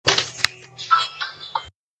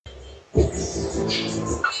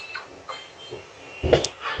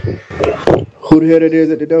Who the hell that is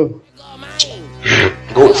at the door?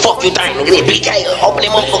 Go fuck you think, nigga. That BK, open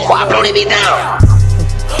them up for quiet, blow that bitch down.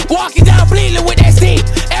 Walking down bleeding with that stick.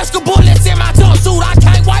 Extra bullets in my jumpsuit, I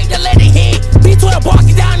can't wait to let it hit. B12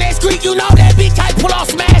 walking down that street, you know that BK pull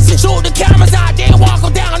off smashing. Shoot the cameras out, then walk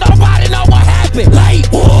them down, nobody know what happened.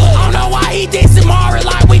 Late, I don't know why he dissing Mari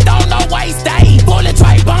like we don't know where he stayed. Bullet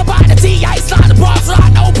tray, bump out the TA, slide the bar,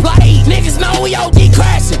 slide no play. Niggas know we OD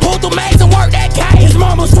crashing, pull through maze and work that cage. His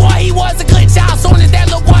mama swore he was a good child, soon as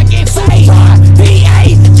that little boy get saved. PA,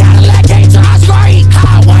 Cadillac can't drive straight.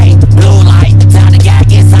 Highway, blue light, time the guy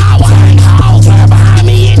gets highway. Turn behind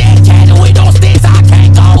me in that cannon with those sticks, I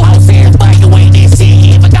can't go. I'm serious fucking with this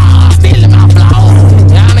shit, even though I'm still in my flow.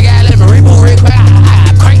 Y'all nigga gotta let me reboot real quick.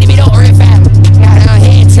 I crank the beat up real fast. Got down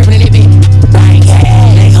here tripping in it, bitch. Bang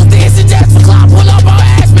head, niggas dancing just for clout. Pull up on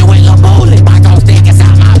ass me with Lil' Bullet. My gon' stick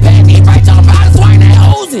inside my panty, right on by the swing that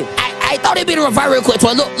Uzi. I thought they beat a reverb real quick,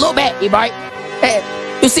 so look back, right? Hey,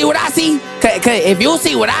 you see what I see? Cause if you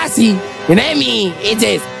see what I see, then that mean it's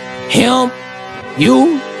just him,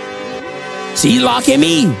 you, she locking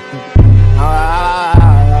me.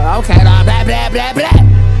 Okay, blah, blah, blah, blah.